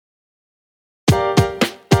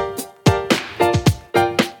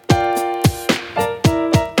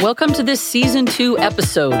Welcome to this Season 2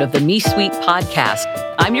 episode of the Me Suite podcast.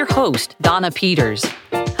 I'm your host, Donna Peters.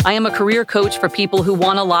 I am a career coach for people who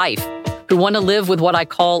want a life, who want to live with what I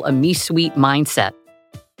call a Me Suite mindset.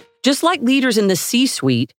 Just like leaders in the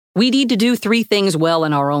C-suite, we need to do 3 things well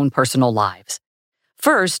in our own personal lives.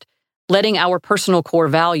 First, letting our personal core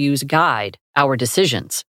values guide our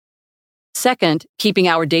decisions. Second, keeping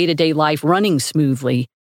our day-to-day life running smoothly.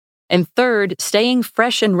 And third, staying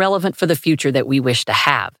fresh and relevant for the future that we wish to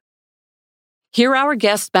have. Here, our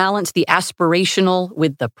guests balance the aspirational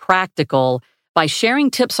with the practical by sharing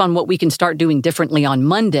tips on what we can start doing differently on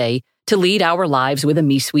Monday to lead our lives with a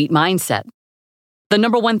Me Suite mindset. The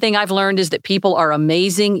number one thing I've learned is that people are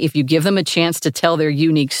amazing if you give them a chance to tell their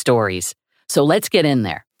unique stories. So let's get in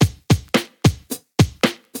there.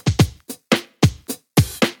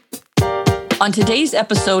 On today's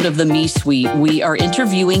episode of the Me Suite, we are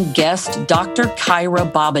interviewing guest Dr. Kyra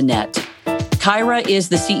Bobinet. Kyra is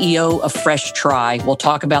the CEO of Fresh Try. We'll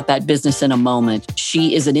talk about that business in a moment.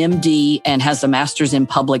 She is an MD and has a master's in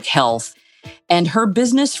public health. And her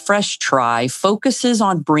business, Fresh Try, focuses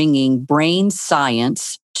on bringing brain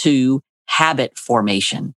science to habit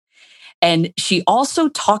formation. And she also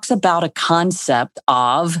talks about a concept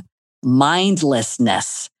of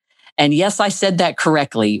mindlessness. And yes, I said that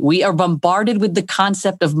correctly. We are bombarded with the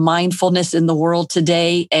concept of mindfulness in the world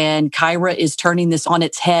today, and Kyra is turning this on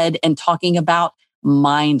its head and talking about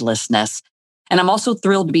mindlessness. And I'm also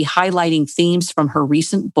thrilled to be highlighting themes from her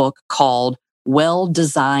recent book called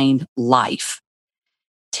Well-Designed Life: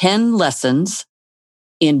 10 Lessons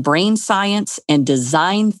in Brain Science and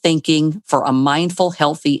Design Thinking for a Mindful,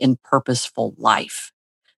 Healthy, and Purposeful Life.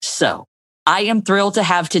 So, I am thrilled to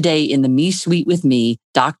have today in the Me Suite with me,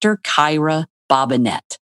 Dr. Kyra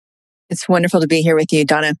Bobinet. It's wonderful to be here with you,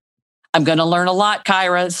 Donna. I'm going to learn a lot,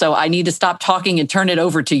 Kyra, so I need to stop talking and turn it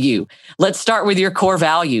over to you. Let's start with your core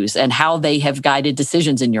values and how they have guided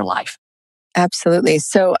decisions in your life. Absolutely.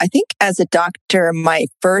 So I think as a doctor, my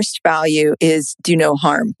first value is do no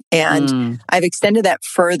harm. And I've extended that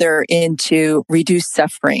further into reduce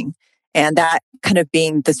suffering. And that kind of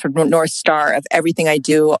being the sort of North Star of everything I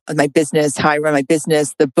do, my business, how I run my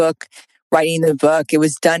business, the book, writing the book. It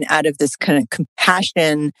was done out of this kind of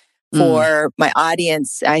compassion for my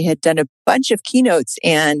audience. I had done a bunch of keynotes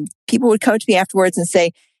and people would come to me afterwards and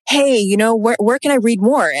say, hey, where can I read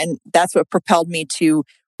more? And that's what propelled me to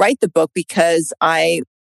write the book, because I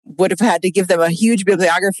would have had to give them a huge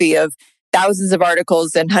bibliography of thousands of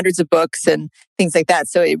articles and hundreds of books and things like that.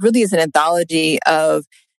 So it really is an anthology of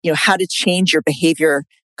how to change your behavior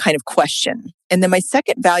kind of question. And then my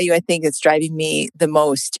second value, I think that's driving me the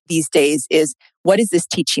most these days is, what is this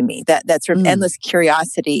teaching me? That sort of endless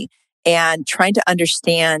curiosity and trying to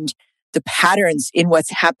understand the patterns in what's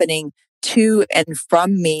happening to and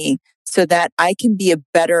from me so that I can be a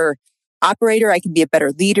better operator, I can be a better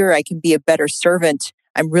leader, I can be a better servant.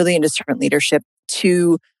 I'm really into servant leadership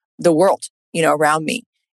to the world, around me.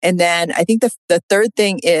 And then I think the third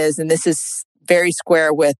thing is, and this is very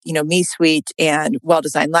square with, Me Suite and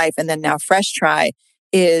Well-Designed Life, and then now Fresh Try,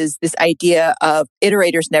 is this idea of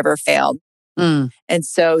iterators never fail. And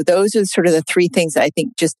so those are sort of the 3 things that I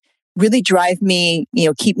think just really drive me,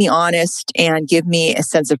 keep me honest and give me a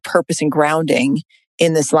sense of purpose and grounding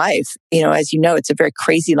in this life. As you know, it's a very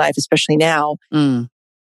crazy life, especially now.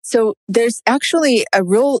 So there's actually a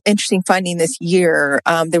real interesting finding this year.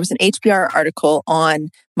 There was an HBR article on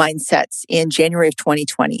mindsets in January of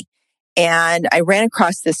 2020. And I ran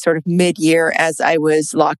across this sort of mid-year as I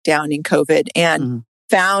was locked down in COVID and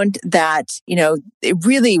found that, it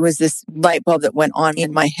really was this light bulb that went on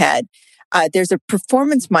in my head. There's a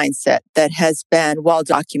performance mindset that has been well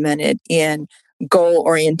documented in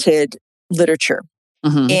goal-oriented literature.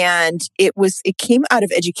 And it came out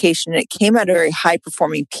of education, and it came out of very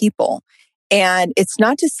high-performing people. And it's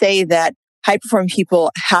not to say that high-performing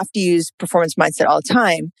people have to use performance mindset all the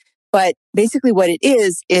time. But basically what it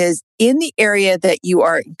is in the area that you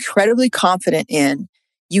are incredibly confident in,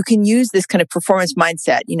 you can use this kind of performance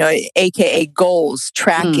mindset, AKA goals,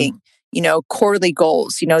 tracking, quarterly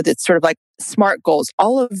goals, that's sort of like SMART goals.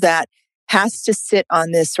 All of that has to sit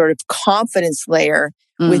on this sort of confidence layer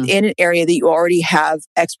within an area that you already have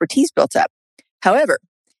expertise built up. However,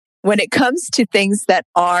 when it comes to things that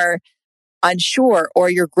are unsure or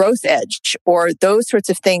your growth edge or those sorts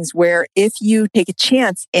of things where if you take a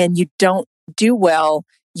chance and you don't do well,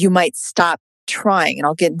 you might stop trying. And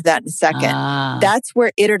I'll get into that in a second. That's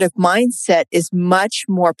where iterative mindset is much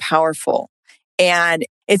more powerful. And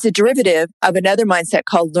it's a derivative of another mindset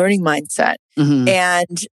called learning mindset.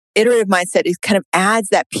 And iterative mindset is kind of adds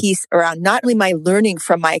that piece around not only my learning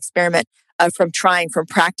from my experiment, from trying, from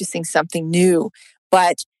practicing something new,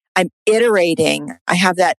 but I'm iterating. I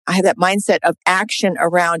have that mindset of action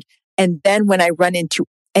around. And then when I run into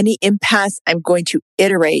any impasse, I'm going to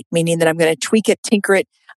iterate, meaning that I'm going to tweak it, tinker it.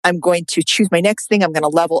 I'm going to choose my next thing. I'm going to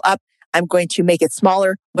level up. I'm going to make it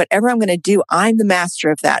smaller. Whatever I'm going to do, I'm the master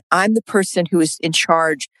of that. I'm the person who is in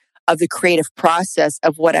charge of the creative process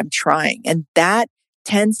of what I'm trying. And that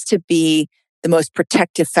tends to be the most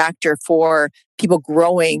protective factor for people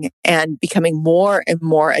growing and becoming more and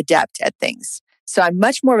more adept at things. So I'm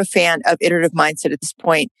much more of a fan of iterative mindset at this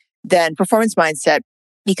point than performance mindset,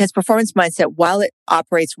 because performance mindset, while it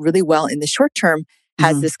operates really well in the short term,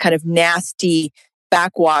 has this kind of nasty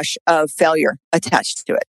backwash of failure attached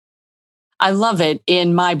to it. I love it.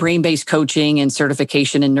 In my brain-based coaching and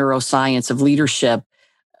certification in neuroscience of leadership,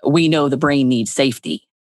 we know the brain needs safety.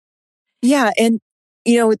 Yeah. And,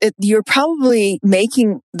 you're probably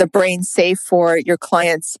making the brain safe for your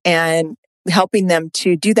clients and helping them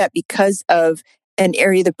to do that because of an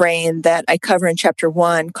area of the brain that I cover in chapter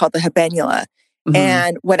 1 called the habenula.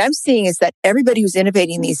 And what I'm seeing is that everybody who's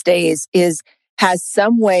innovating these days has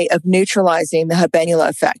some way of neutralizing the habenula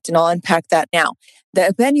effect. And I'll unpack that now. The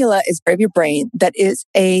habenula is part of your brain that is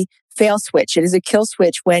a fail switch. It is a kill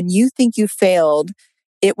switch. When you think you failed,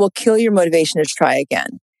 it will kill your motivation to try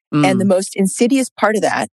again. And the most insidious part of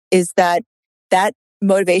that is that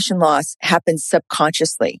motivation loss happens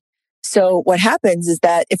subconsciously. So what happens is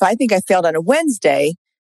that if I think I failed on a Wednesday,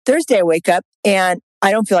 Thursday I wake up and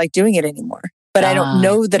I don't feel like doing it anymore. But I don't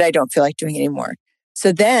know that I don't feel like doing it anymore.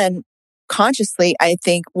 So then consciously I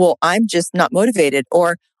think, well, I'm just not motivated,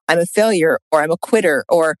 or I'm a failure, or I'm a quitter,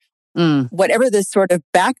 or whatever this sort of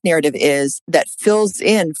back narrative is that fills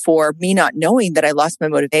in for me not knowing that I lost my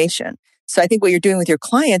motivation. So I think what you're doing with your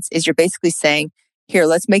clients is you're basically saying, here,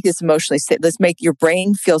 let's make this emotionally safe. Let's make your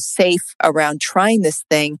brain feel safe around trying this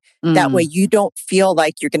thing. That way you don't feel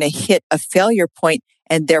like you're going to hit a failure point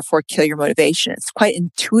and therefore kill your motivation. It's quite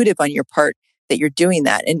intuitive on your part that you're doing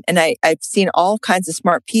that. And I've seen all kinds of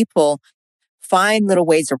smart people find little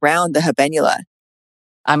ways around the habenula.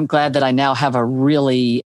 I'm glad that I now have a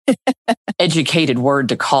really educated word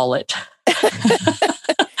to call it.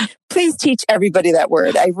 Please teach everybody that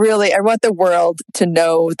word. I want the world to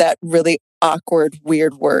know that really awkward,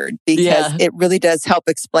 weird word, because it really does help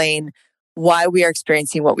explain why we are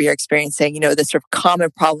experiencing what we are experiencing. The sort of common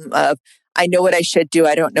problem of, I know what I should do.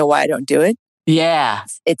 I don't know why I don't do it. Yeah.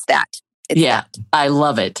 It's that. I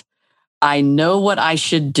love it. I know what I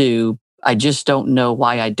should do. I just don't know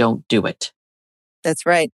why I don't do it. That's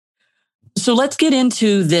right. So let's get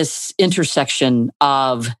into this intersection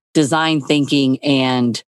of design thinking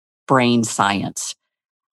and brain science.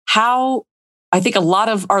 I think a lot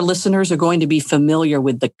of our listeners are going to be familiar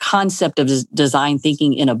with the concept of design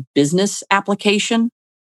thinking in a business application.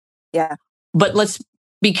 Yeah. But let's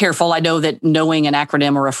be careful. I know that knowing an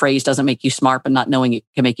acronym or a phrase doesn't make you smart, but not knowing it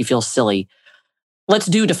can make you feel silly. Let's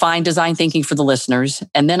define design thinking for the listeners.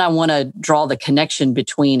 And then I want to draw the connection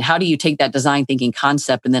between how do you take that design thinking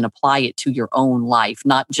concept and then apply it to your own life,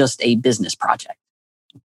 not just a business project.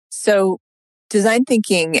 So design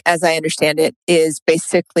thinking, as I understand it, is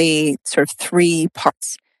basically sort of 3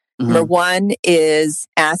 parts. Number 1 is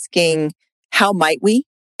asking, how might we?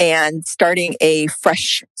 And starting a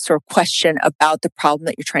fresh sort of question about the problem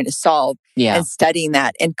that you're trying to solve and studying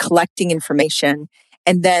that and collecting information.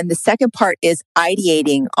 And then the second part is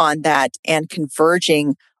ideating on that and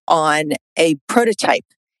converging on a prototype.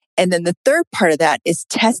 And then the third part of that is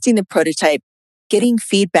testing the prototype, getting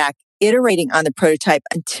feedback, iterating on the prototype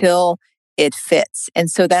until it fits. And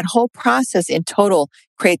so that whole process in total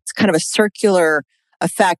creates kind of a circular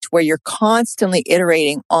effect where you're constantly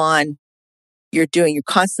iterating on you're doing. You're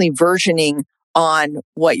constantly versioning on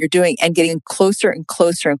what you're doing and getting closer and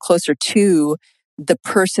closer and closer to the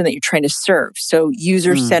person that you're trying to serve. So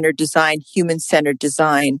user-centered design, human-centered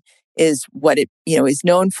design is what it, is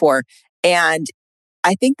known for. And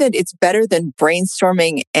I think that it's better than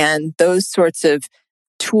brainstorming and those sorts of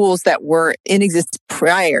tools that were in existence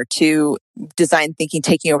prior to design thinking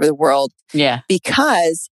taking over the world. Yeah.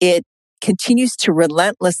 Because it continues to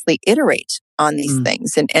relentlessly iterate on these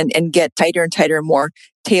things and get tighter and tighter and more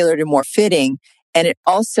tailored and more fitting. And it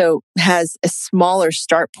also has a smaller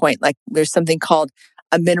start point. Like there's something called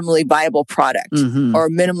a minimally viable product or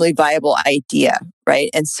a minimally viable idea,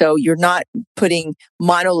 right? And so you're not putting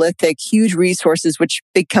monolithic, huge resources, which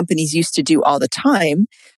big companies used to do all the time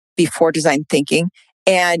before design thinking.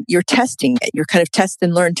 And you're testing it. You're kind of test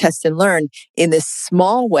and learn in this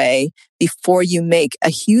small way before you make a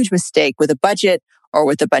huge mistake with a budget or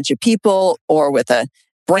with a bunch of people or with a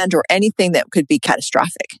brand or anything that could be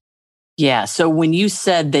catastrophic. Yeah. So when you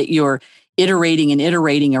said that you're iterating and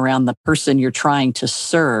iterating around the person you're trying to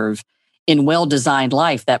serve. In well-designed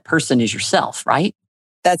life, that person is yourself, right?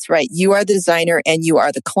 That's right. You are the designer and you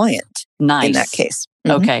are the client. Nice. In that case.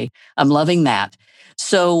 Okay. I'm loving that.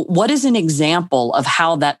 So what is an example of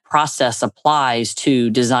how that process applies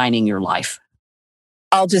to designing your life?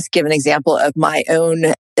 I'll just give an example of my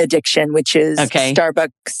own addiction, which is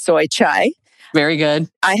Starbucks soy chai. Very good.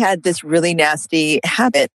 I had this really nasty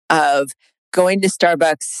habit of going to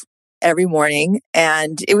Starbucks every morning,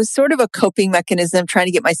 and it was sort of a coping mechanism, trying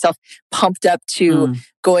to get myself pumped up to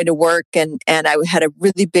going to work. And I had a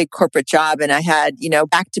really big corporate job, and I had,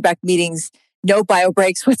 back-to-back meetings, no bio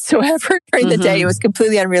breaks whatsoever during the day. It was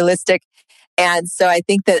completely unrealistic. And so I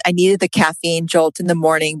think that I needed the caffeine jolt in the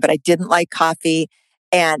morning, but I didn't like coffee,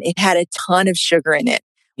 and it had a ton of sugar in it.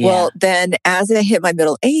 Yeah. Well, then as I hit my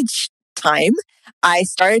middle age time, I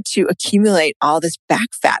started to accumulate all this back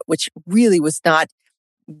fat, which really was not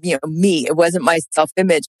me. It wasn't my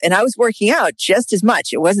self-image. And I was working out just as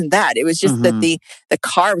much. It wasn't that. It was just that the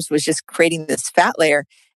carbs was just creating this fat layer.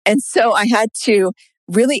 And so I had to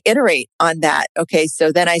really iterate on that. Okay.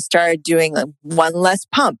 So then I started doing one less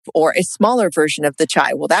pump or a smaller version of the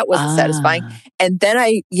chai. Well, that wasn't satisfying. And then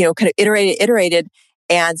I, kind of iterated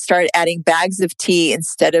and started adding bags of tea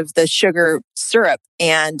instead of the sugar syrup.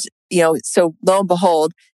 And, so lo and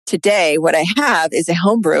behold, today, what I have is a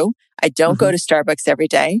home brew. I don't go to Starbucks every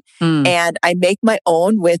day. And I make my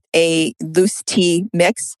own with a loose tea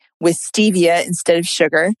mix with stevia instead of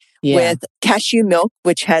sugar, with cashew milk,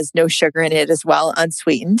 which has no sugar in it as well,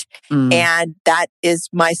 unsweetened. And that is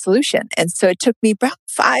my solution. And so it took me about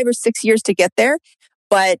 5 or 6 years to get there.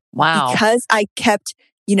 But because I kept,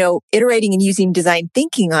 iterating and using design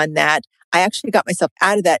thinking on that, I actually got myself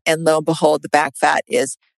out of that. And lo and behold, the back fat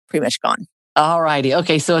is pretty much gone. All righty.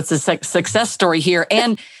 Okay. So it's a success story here.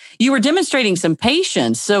 And you were demonstrating some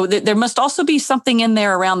patience. So there must also be something in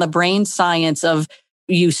there around the brain science of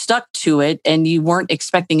you stuck to it and you weren't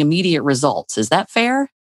expecting immediate results. Is that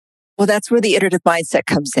fair? Well, that's where the iterative mindset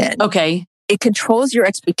comes in. Okay. It controls your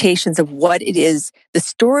expectations of what it is, the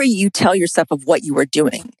story you tell yourself of what you are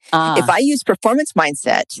doing. If I use performance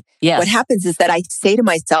mindset, what happens is that I say to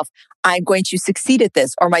myself, I'm going to succeed at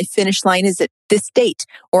this, or my finish line is at this date,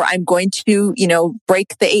 or I'm going to,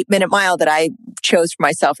 break the 8-minute mile that I chose for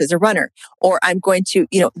myself as a runner, or I'm going to,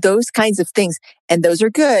 those kinds of things. And those are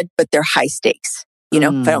good, but they're high stakes. If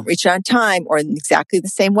I don't reach it on time or in exactly the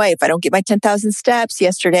same way, if I don't get my 10,000 steps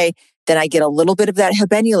yesterday, then I get a little bit of that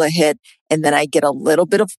habenula hit, and then I get a little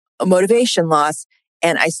bit of a motivation loss,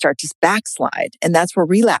 and I start to backslide. And that's where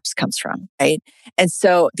relapse comes from, right? And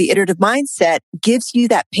so the iterative mindset gives you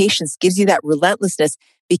that patience, gives you that relentlessness,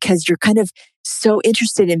 because you're kind of so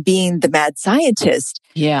interested in being the mad scientist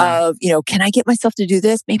of, can I get myself to do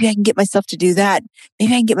this? Maybe I can get myself to do that.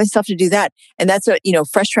 Maybe I can get myself to do that. And that's what,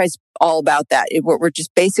 Fresh Try is all about that. We're just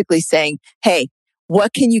basically saying, hey,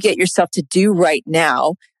 what can you get yourself to do right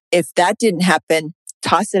now? If that didn't happen,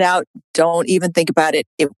 toss it out. Don't even think about it.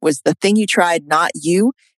 It was the thing you tried, not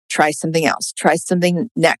you. Try something else. Try something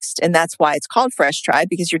next. And that's why it's called Fresh Try,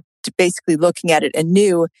 because you're basically looking at it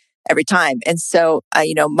anew every time. And so,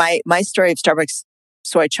 my story of Starbucks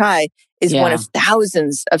soy chai is one of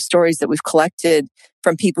thousands of stories that we've collected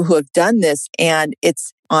from people who have done this. And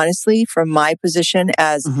it's honestly, from my position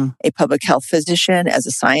as a public health physician, as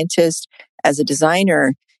a scientist, as a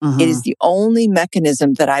designer, it is the only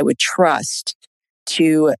mechanism that I would trust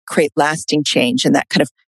to create lasting change and that kind of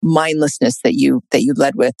mindlessness that you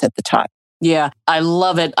led with at the top. Yeah, I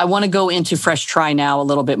love it. I want to go into Fresh Try now a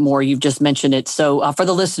little bit more. You've just mentioned it. So for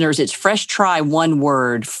the listeners, it's Fresh Try, one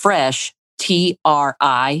word, Fresh,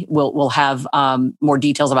 TRI. We'll have more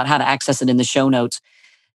details about how to access it in the show notes.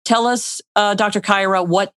 Tell us, Dr. Kyra,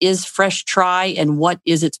 what is Fresh Try and what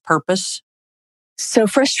is its purpose? So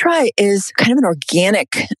Fresh Try is kind of an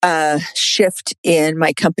organic shift in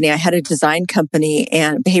my company. I had a design company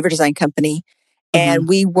and behavior design company, and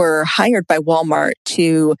we were hired by Walmart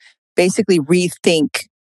to basically rethink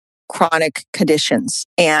chronic conditions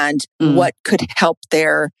and what could help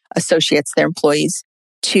their associates, their employees,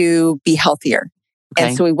 to be healthier. Okay.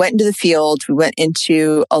 And so we went into the field. We went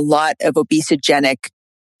into a lot of obesogenic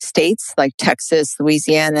states like Texas,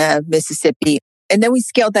 Louisiana, Mississippi. And then we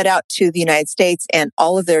scaled that out to the United States and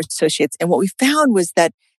all of their associates. And what we found was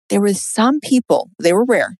that there were some people, they were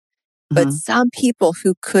rare, but some people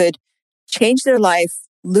who could change their life,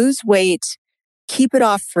 lose weight, keep it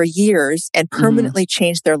off for years, and permanently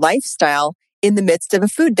change their lifestyle in the midst of a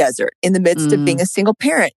food desert, in the midst of being a single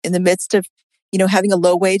parent, in the midst of, having a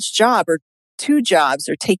low wage job or 2 jobs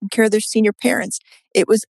or taking care of their senior parents. It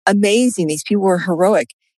was amazing. These people were heroic.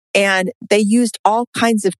 And they used all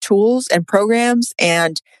kinds of tools and programs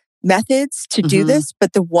and methods to do this.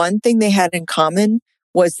 But the one thing they had in common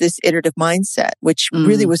was this iterative mindset, which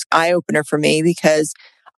really was eye-opener for me because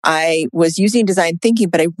I was using design thinking,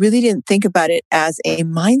 but I really didn't think about it as a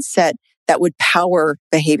mindset that would power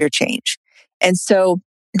behavior change. And so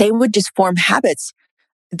they would just form habits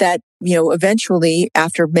that, eventually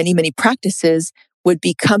after many, many practices would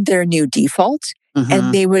become their new default.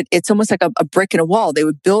 And it's almost like a brick in a wall. They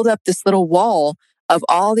would build up this little wall of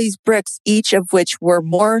all these bricks, each of which were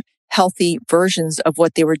more healthy versions of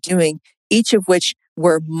what they were doing, each of which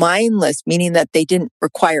were mindless, meaning that they didn't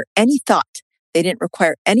require any thought. They didn't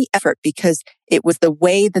require any effort because it was the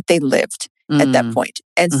way that they lived at that point.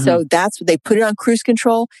 And so that's what they put it on cruise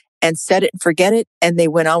control and set it and forget it. And they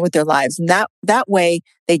went on with their lives. And that way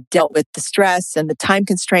they dealt with the stress and the time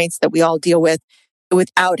constraints that we all deal with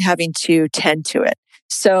without having to tend to it.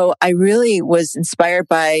 So I really was inspired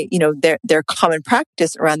by, their common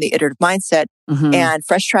practice around the iterative mindset. And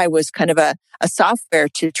FreshTry was kind of a software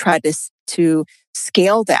to try to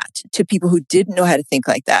scale that to people who didn't know how to think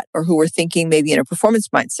like that, or who were thinking maybe in a performance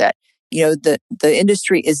mindset. The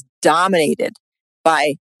industry is dominated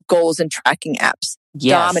by goals and tracking apps.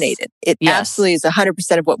 Yes. Dominated. It absolutely is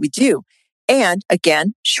 100% of what we do. And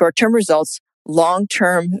again, short-term results,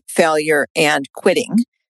 long-term failure and quitting.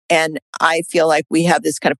 And I feel like we have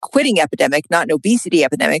this kind of quitting epidemic, not an obesity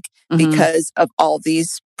epidemic, because of all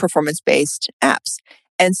these performance-based apps.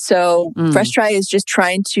 And so FreshTry is just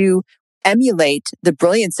trying to emulate the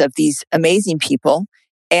brilliance of these amazing people.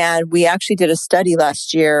 And we actually did a study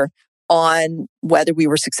last year on whether we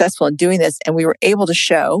were successful in doing this. And we were able to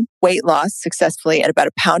show weight loss successfully at about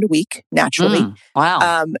a pound a week, naturally.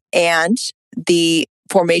 Wow. And the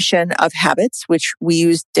formation of habits, which we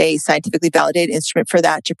used a scientifically validated instrument for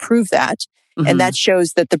that to prove that. And that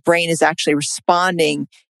shows that the brain is actually responding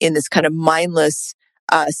in this kind of mindless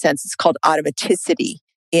sense. It's called automaticity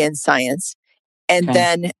in science. And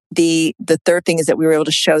then the third thing is that we were able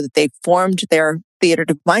to show that they formed their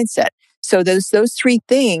iterative mindset. So those three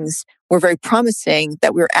things were very promising,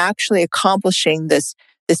 that we were actually accomplishing this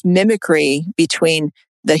mimicry between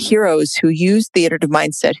the heroes who used the iterative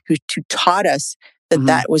mindset, who taught us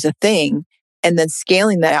that was a thing, and then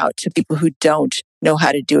scaling that out to people who don't know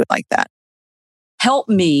how to do it like that. Help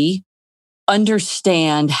me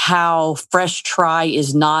understand how FreshTry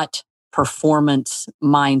is not performance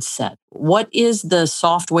mindset. What is the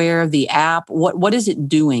software, the app? What is it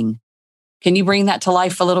doing? Can you bring that to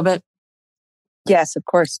life a little bit? Yes, of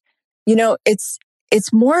course.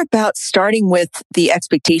 It's more about starting with the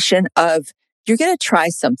expectation of you're going to try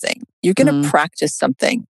something. You're going to practice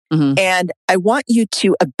something. And I want you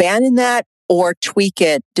to abandon that or tweak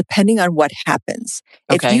it depending on what happens.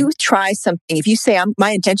 Okay. If you try something, if you say, my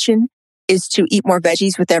intention is to eat more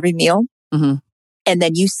veggies with every meal, and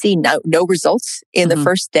then you see no results in the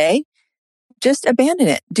first day, just abandon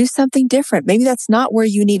it. Do something different. Maybe that's not where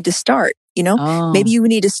you need to start. Maybe you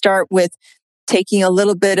need to start with taking a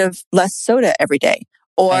little bit of less soda every day.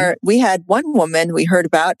 Or we had one woman we heard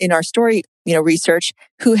about in our story, research,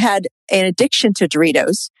 who had an addiction to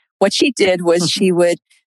Doritos. What she did was she would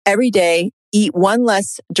every day eat one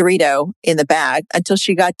less Dorito in the bag until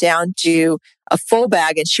she got down to a full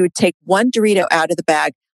bag, and she would take one Dorito out of the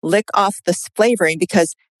bag, lick off the flavoring,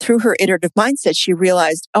 because through her iterative mindset, she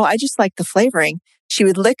realized, I just like the flavoring. She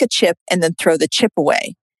would lick a chip and then throw the chip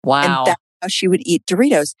away. Wow. And that's how she would eat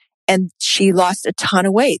Doritos. And she lost a ton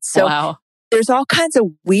of weight. So there's all kinds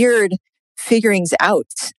of weird figurings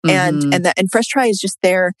out. And FreshTry is just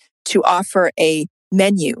there to offer a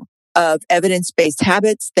menu of evidence-based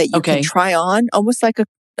habits that you can try on, almost like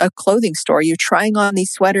a clothing store. You're trying on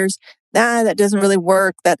these sweaters. That doesn't really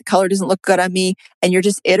work. That color doesn't look good on me. And you're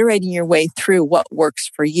just iterating your way through what works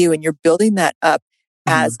for you. And you're building that up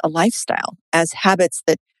as a lifestyle, as habits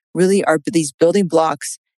that really are these building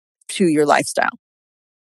blocks to your lifestyle.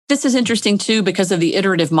 This is interesting too, because of the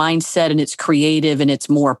iterative mindset, and it's creative and it's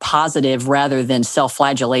more positive rather than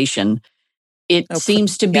self-flagellation. It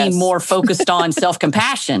seems to be more focused on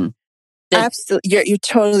self-compassion. Absolutely. You're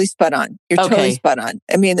totally spot on. You're totally spot on.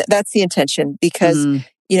 I mean, that's the intention, because,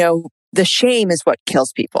 the shame is what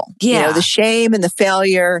kills people. Yeah. The shame and the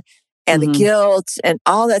failure and the guilt and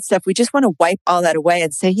all that stuff. We just want to wipe all that away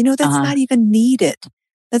and say, that's not even needed.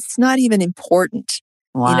 That's not even important.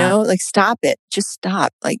 Wow. Stop it. Just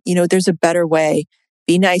stop. There's a better way.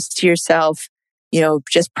 Be nice to yourself.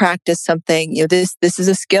 Just practice something. This is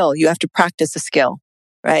a skill. You have to practice a skill,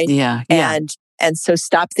 right? Yeah. And so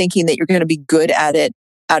stop thinking that you're going to be good at it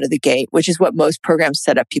out of the gate, which is what most programs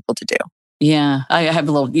set up people to do. Yeah, I have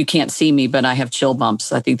a little, you can't see me, but I have chill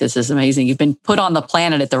bumps. I think this is amazing. You've been put on the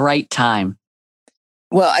planet at the right time.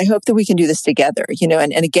 Well, I hope that we can do this together,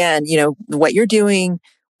 and again, what you're doing,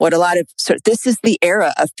 what a lot of, this is the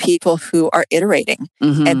era of people who are iterating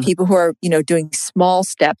and people who are, doing small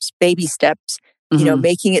steps, baby steps,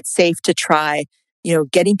 making it safe to try,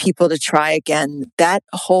 getting people to try again. That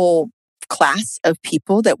whole class of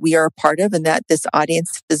people that we are a part of and that this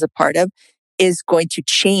audience is a part of is going to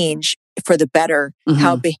change for the better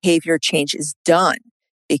how behavior change is done.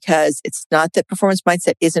 Because it's not that performance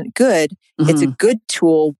mindset isn't good. It's a good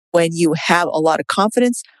tool when you have a lot of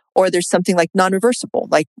confidence or there's something like non-reversible.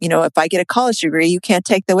 Like, if I get a college degree, you can't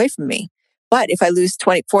take that away from me. But if I lose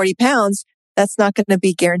 20, 40 pounds, that's not going to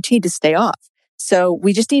be guaranteed to stay off. So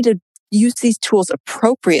we just need to use these tools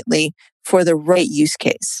appropriately for the right use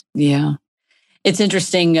case. Yeah. It's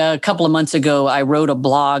interesting. A couple of months ago, I wrote a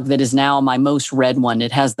blog that is now my most read one.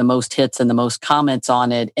 It has the most hits and the most comments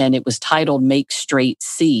on it. And it was titled Make Straight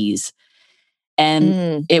C's.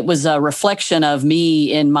 And it was a reflection of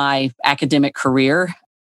me in my academic career.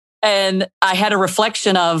 And I had a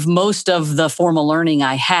reflection of most of the formal learning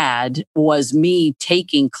I had was me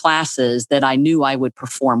taking classes that I knew I would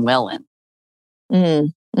perform well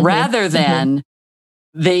in. Rather than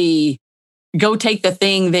the go take the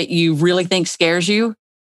thing that you really think scares you.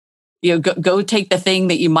 Go take the thing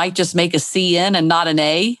that you might just make a C in and not an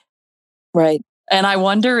A. Right. And I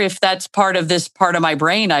wonder if that's part of this part of my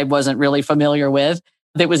brain I wasn't really familiar with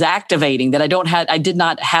that was activating, that I did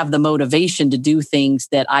not have the motivation to do things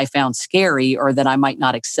that I found scary or that I might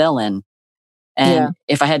not excel in. And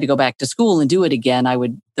if I had to go back to school and do it again,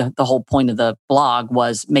 the whole point of the blog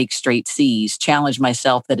was make straight C's, challenge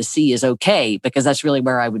myself that a C is okay, because that's really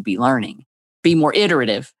where I would be learning. Be more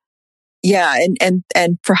iterative. Yeah.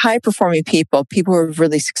 And for high performing people who are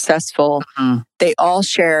really successful, they all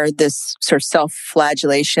share this sort of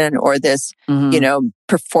self-flagellation or this,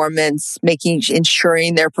 performance,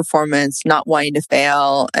 ensuring their performance, not wanting to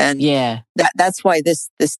fail. And that's why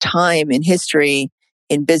this time in history,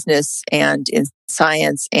 in business and in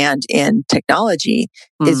science and in technology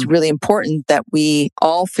is really important that we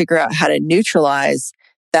all figure out how to neutralize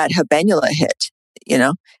that habenula hit.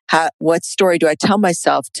 What story do I tell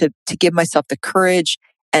myself to give myself the courage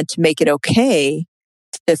and to make it okay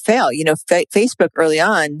to fail? Facebook early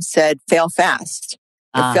on said, fail fast.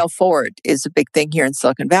 Fail forward is a big thing here in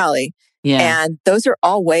Silicon Valley. Yeah. And those are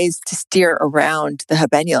all ways to steer around the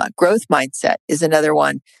habenula. Growth mindset is another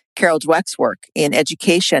one. Carol Dweck's work in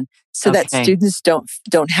education, so that students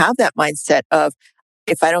don't have that mindset of,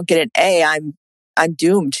 if I don't get an A, I'm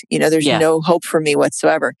doomed. There's no hope for me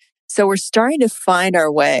whatsoever. So we're starting to find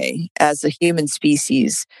our way as a human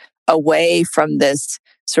species away from this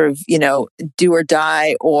sort of, do or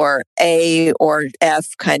die or A or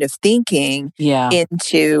F kind of thinking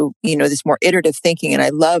into, this more iterative thinking. And I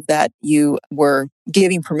love that you were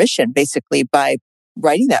giving permission basically by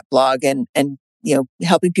writing that blog and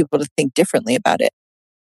helping people to think differently about it.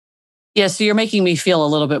 Yeah, so you're making me feel a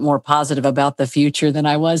little bit more positive about the future than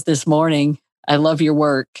I was this morning. I love your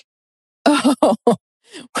work. Oh,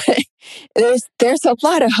 there's a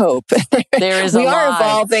lot of hope. There is we are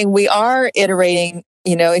evolving. We are iterating.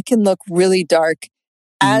 It can look really dark.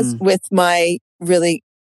 As with my really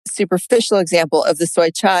superficial example of the soy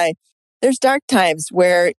chai, there's dark times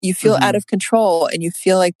where you feel out of control and you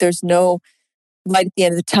feel like there's no light at the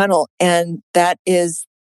end of the tunnel. And that is,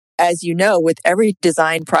 as you know, with every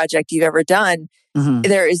design project you've ever done,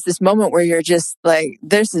 there is this moment where you're just like,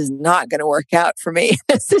 this is not going to work out for me.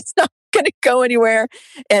 This is not going to go anywhere.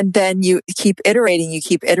 And then you keep iterating,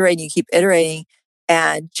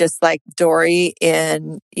 And just like Dory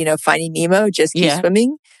in, Finding Nemo, just keep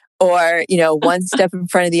swimming, or, one step in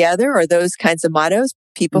front of the other, or those kinds of mottos,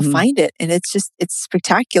 people find it. And it's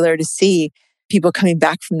spectacular to see people coming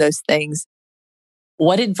back from those things.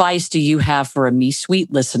 What advice do you have for a Me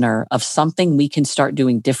Suite listener of something we can start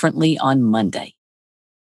doing differently on Monday?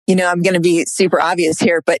 I'm going to be super obvious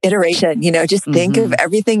here, but iteration, just think of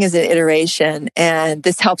everything as an iteration. And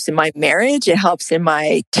this helps in my marriage. It helps in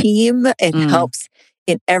my team. It helps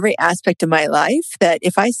in every aspect of my life, that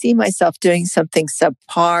if I see myself doing something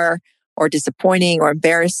subpar or disappointing or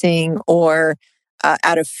embarrassing or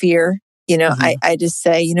out of fear, I just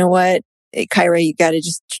say, you know what, Kyra, you got to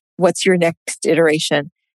what's your next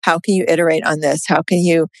iteration? How can you iterate on this? How can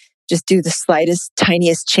you just do the slightest,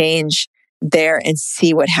 tiniest change there and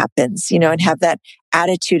see what happens, and have that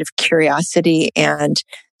attitude of curiosity and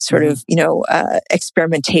sort of,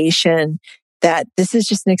 experimentation, that this is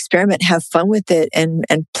just an experiment, have fun with it and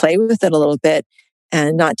play with it a little bit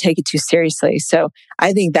and not take it too seriously. So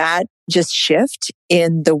I think that just shift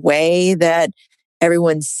in the way that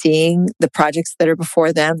everyone's seeing the projects that are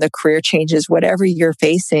before them, the career changes, whatever you're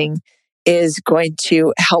facing is going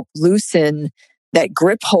to help loosen that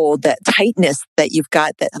grip hold, that tightness that you've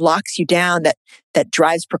got that locks you down, that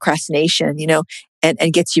drives procrastination,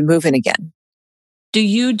 and gets you moving again. Do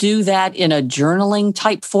you do that in a journaling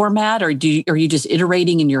type format, or are you just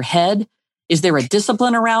iterating in your head? Is there a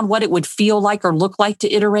discipline around what it would feel like or look like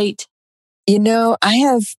to iterate?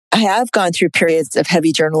 I have gone through periods of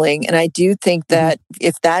heavy journaling, and I do think that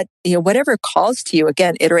if that, whatever calls to you,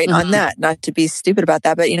 again, iterate on that, not to be stupid about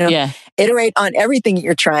that, but, iterate on everything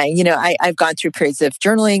you're trying. I've gone through periods of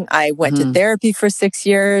journaling. I went to therapy for 6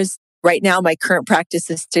 years. Right now, my current practice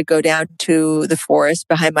is to go down to the forest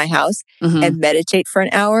behind my house and meditate for an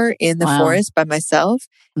hour in the forest by myself.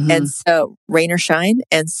 And so rain or shine.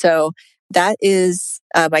 And so that is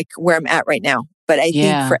where I'm at right now. But I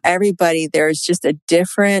think for everybody, there's just a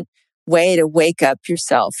different way to wake up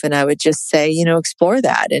yourself. And I would just say, explore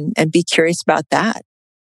that and be curious about that.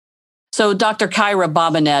 So Dr. Kyra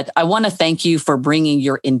Bobinet, I want to thank you for bringing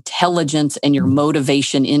your intelligence and your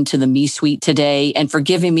motivation into the Me Suite today and for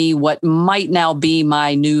giving me what might now be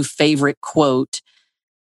my new favorite quote.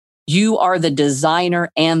 You are the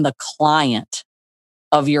designer and the client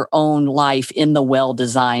of your own life in the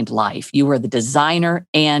well-designed life. You are the designer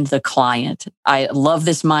and the client. I love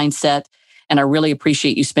this mindset, and I really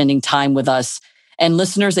appreciate you spending time with us. And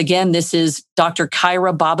listeners, again, this is Dr.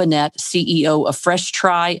 Kyra Bobinet, CEO of Fresh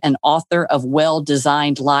Try and author of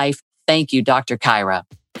Well-Designed Life. Thank you, Dr. Kyra.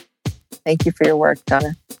 Thank you for your work,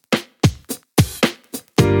 Donna.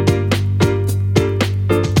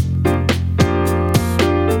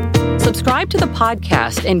 Subscribe to the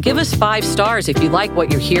podcast and give us 5 stars if you like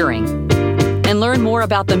what you're hearing. And learn more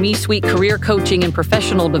about the Me Suite career coaching and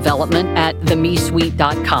professional development at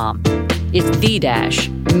themesuite.com. It's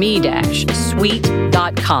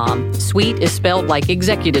the-me-suite.com. Suite is spelled like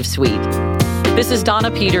executive suite. This is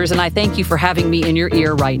Donna Peters, and I thank you for having me in your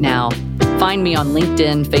ear right now. Find me on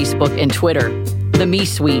LinkedIn, Facebook, and Twitter. The Me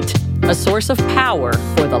Suite, a source of power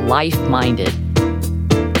for the life-minded.